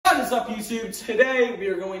is up, YouTube? Today we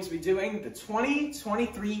are going to be doing the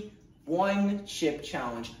 2023 One Chip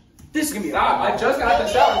Challenge. This is gonna be Stop! I just got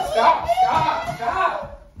the challenge. Stop! Stop!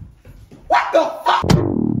 Stop! What the fuck?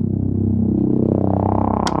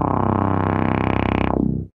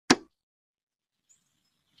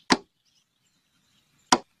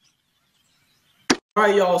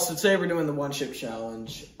 Alright, y'all, so today we're doing the One Chip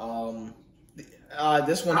Challenge.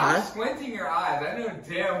 This one Stop has... squinting your eyes. I know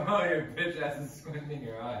damn well your bitch ass is squinting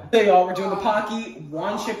your eyes. Hey, y'all, we're doing the Pocky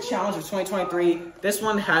One Chip Challenge of 2023. This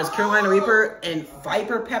one has Carolina Reaper and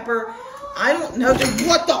Viper Pepper. I don't know, dude,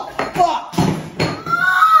 what the fuck?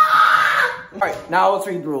 Alright, now let's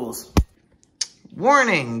read the rules.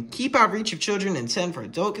 Warning, keep out of reach of children, intended for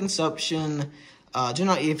adult consumption. Do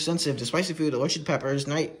not eat if sensitive to spicy food, allergic to peppers,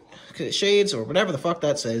 night shades, or whatever the fuck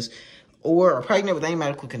that says, or are pregnant with any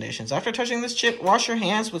medical conditions. After touching this chip, wash your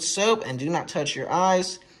hands with soap and do not touch your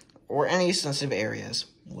eyes or any sensitive areas.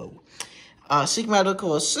 Whoa. Seek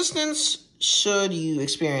medical assistance should you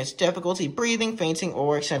experience difficulty breathing, fainting,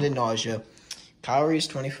 or extended nausea. Calories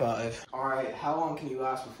 25. Alright, how long can you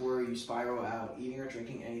last before you spiral out, eating or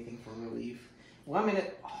drinking anything for relief? 1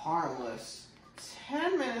 minute, harmless.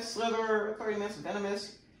 10 minutes, slither. 30 minutes,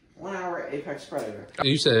 venomous. 1 hour, apex predator.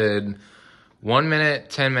 You said 1 minute,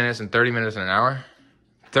 10 minutes, and 30 minutes in an hour?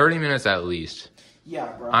 30 minutes at least.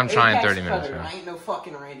 Yeah, bro. I'm trying Apex 30 minutes, predator. bro. I ain't no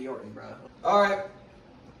fucking Randy Orton, bro. Alright.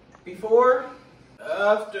 Before,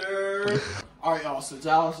 after. Alright, y'all, so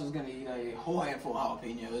Dallas is gonna eat a whole handful of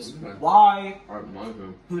jalapenos. Okay. Why? Alright,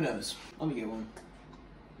 Who knows? Let me get one.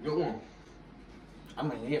 Get one. I'm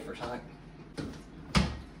gonna eat it for time.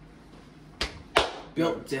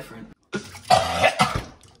 Built different.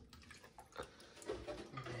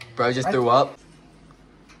 Bro just threw up.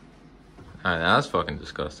 Alright, that's fucking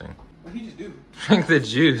disgusting. What did he just do? Drink the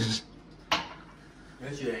juice.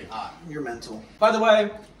 That shit ain't hot. You're mental. By the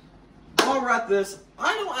way, while we're at this,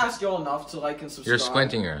 I don't ask y'all enough to like and subscribe. You're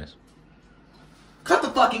squinting your eyes. Cut the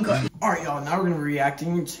fucking cut. Alright, y'all, now we're gonna be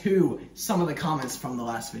reacting to some of the comments from the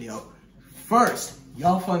last video. First,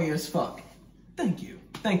 y'all funny as fuck. Thank you.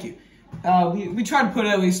 Thank you. We try to put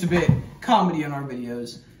at least a bit comedy in our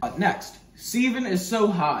videos. Next, Steven is so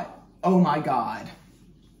hot. Oh my god.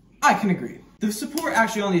 I can agree. The support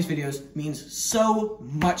actually on these videos means so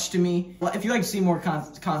much to me. If you'd like to see more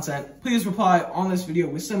content, please reply on this video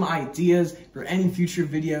with some ideas for any future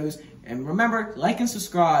videos. And remember, like and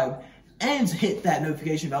subscribe, and hit that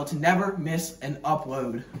notification bell to never miss an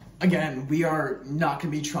upload. Again, we are not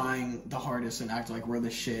gonna be trying the hardest and act like we're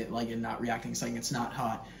the shit, like and not reacting, saying it's not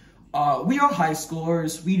hot. We are high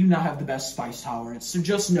schoolers. We do not have the best spice tolerance. So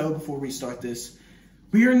just know before we start this,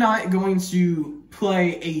 we are not going to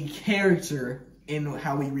play a character in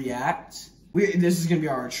how we react. This is going to be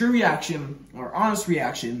our true reaction, our honest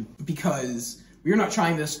reaction, because we are not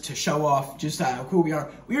trying this to show off just how cool we are.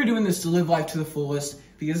 We are doing this to live life to the fullest,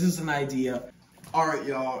 because this is an idea. Alright,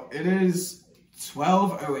 y'all, it is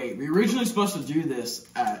 12:08. We were originally supposed to do this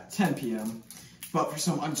at 10 p.m., but for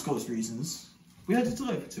some undisclosed reasons, we had to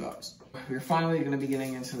delay for 2 hours. We're finally going to be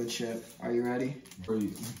getting into the chip. Are you ready?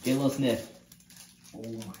 Breathe. Get a little sniff. Oh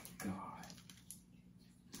my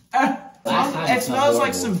god. It smells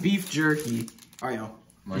like some beef jerky. Alright, y'all.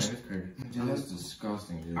 My name is Craig. That's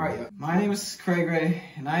disgusting, dude. Alright, y'all. My name is Craig Ray,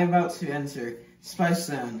 and I am about to enter Spice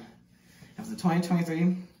Zone of the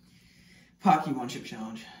 2023 Pocky One Chip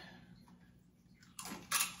Challenge.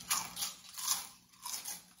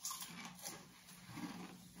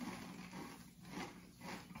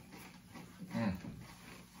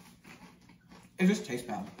 It just tastes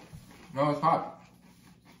bad. No, it's hot.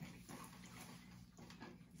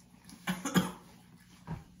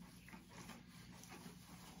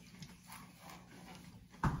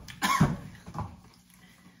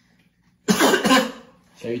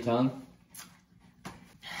 Show your tongue.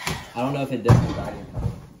 I don't know if it does inside your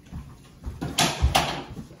tongue.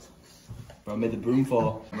 Bro, made the broom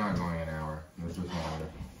fall. I'm not going an hour. This was my order.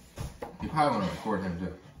 You probably want to record him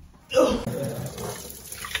too.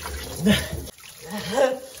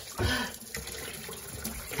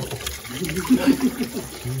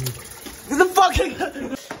 The fucking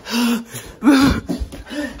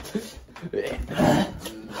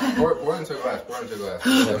Pour into a glass. Pour into a glass.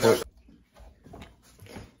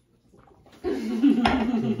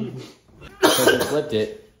 Flipped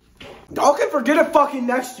it. Y'all can forget it fucking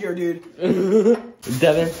next year, dude.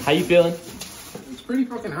 Devin, how you feeling? It's pretty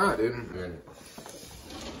fucking hot, dude.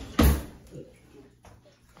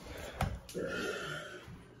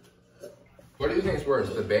 What do you think is worse,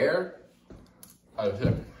 the bear or the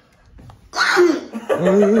tip?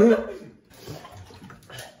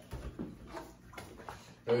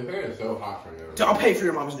 The thing is so hot for you. Dude, I'll pay for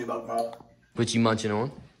your mom's new bug, bro. What you munching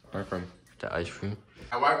on? Where from? The ice cream.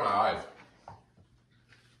 I wipe my eyes.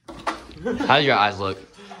 How do your eyes look?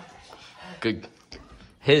 Good.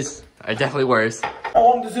 His are definitely worse. How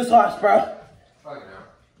long does this last, bro? Fucking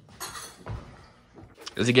hell.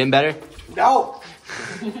 Is it getting better? No.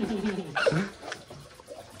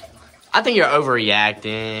 I think you're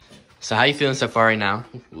overreacting. So how you feeling so far right now?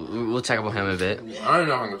 We'll check up on him a bit. I don't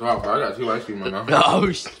know how to talk, but I got 2 ice cream in my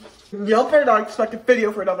mouth. Oh, Y'all better not expect a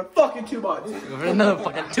video for another fucking 2 months. another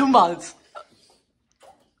fucking 2 months.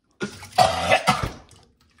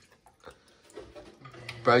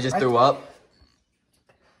 Bro just threw up.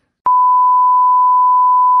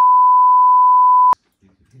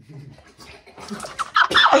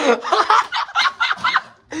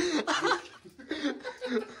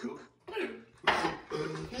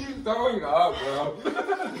 He's throwing up, bro.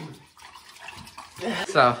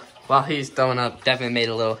 So while he's throwing up, definitely made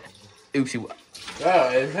a little oopsie.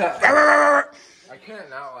 I can't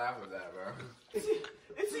not laugh at that, bro. It's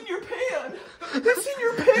in your pan. It's in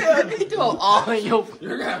your pan. He threw all in your.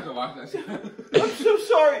 You're gonna have to watch that shit. I'm so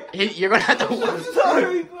sorry. You're gonna have to. I'm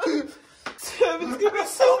sorry. Tim, it's gonna be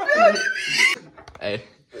so bad. Hey.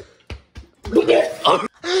 Ew! It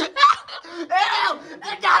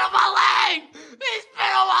got on my leg! He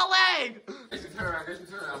spit on my leg! Turn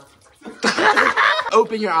around.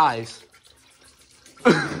 Open your eyes.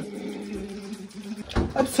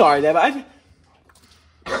 I'm sorry, Deb.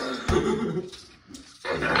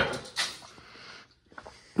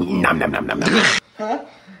 Nom nom nom nom nom. Huh?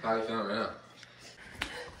 How you feeling right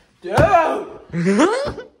Dude!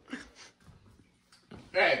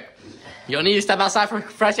 Hey, You don't need to step outside for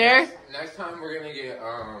fresh air? next time we're gonna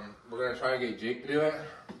try to get Jake to do it.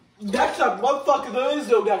 Next time, motherfucker, there is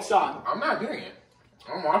no next time. I'm not doing it.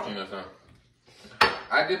 I'm watching this time.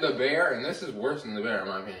 I did the bear, and this is worse than the bear, in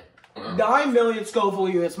my opinion. 9 million Scoville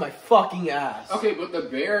units, my fucking ass. Okay, but the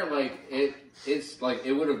bear, like, it's like,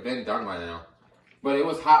 it would have been done by now. But it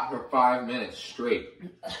was hot for 5 minutes straight.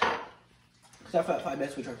 Except for that 5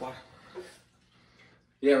 minutes we drank water.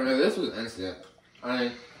 Yeah, but no, this was instant. I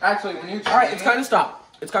mean, actually, when you... Alright, it's kind of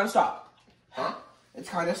stopped. It's kind of stopped. Huh? It's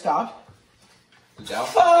kind of stopped.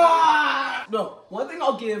 Delphi? Ah! No, one thing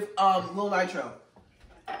I'll give Lil Nitro.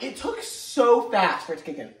 It took so fast for it to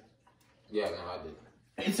kick in. Yeah, no, I did.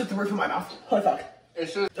 It's at the roof of my mouth. Holy fuck.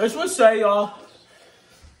 It's just... I just want to say, y'all,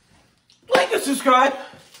 like and subscribe.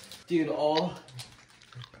 Dude,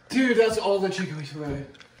 that's all the chicken we made.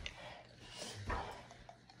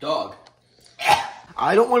 Dog.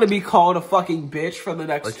 I don't want to be called a fucking bitch for the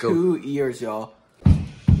next 2 years, y'all.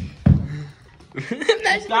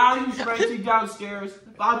 Guy who's renting downstairs.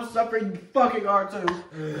 I'm suffering fucking hard too.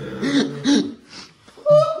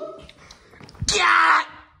 God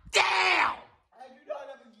damn! I do not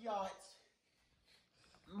have a yacht.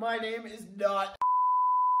 My name is not.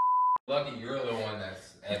 Lucky you're the one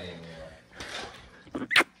that's editing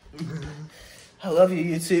it. I love you,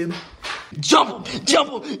 YouTube. Jump him!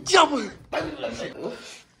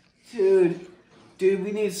 Dude,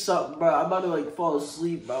 we need something, bro. I'm about to like fall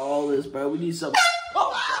asleep by all this, bro. We need something.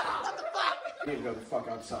 Oh, what the fuck? I need to go the fuck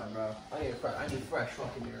outside, bro. I need fresh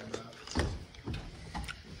fucking air,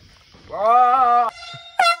 bro.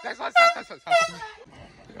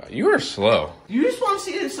 You were slow. You just want to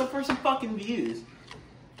see this for some fucking views.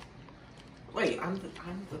 Wait, I'm the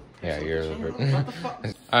Yeah, you're the channel. person. What the fuck?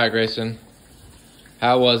 Alright, Grayson.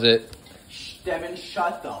 How was it? Devin,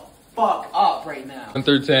 shut the fuck up right now. 1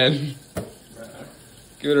 through 10.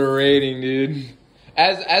 Give it a rating, dude.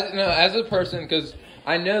 As a person, because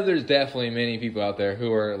I know there's definitely many people out there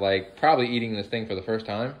who are like probably eating this thing for the first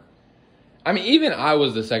time. I mean, even I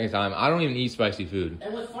was the second time. I don't even eat spicy food.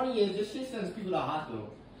 And what's funny is this shit sends people to the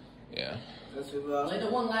hospital. Yeah. Like the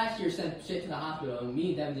one last year sent shit to the hospital, and me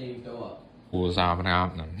and Devin didn't even throw up. What's happening?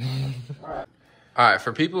 Alright,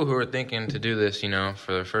 for people who are thinking to do this,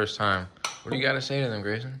 for the first time, what do you got to say to them,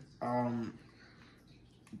 Grayson?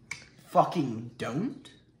 Fucking don't.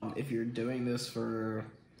 If you're doing this for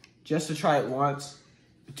just to try it once,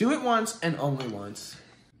 do it once and only once.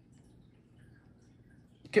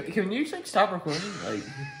 Can you like stop recording? Like.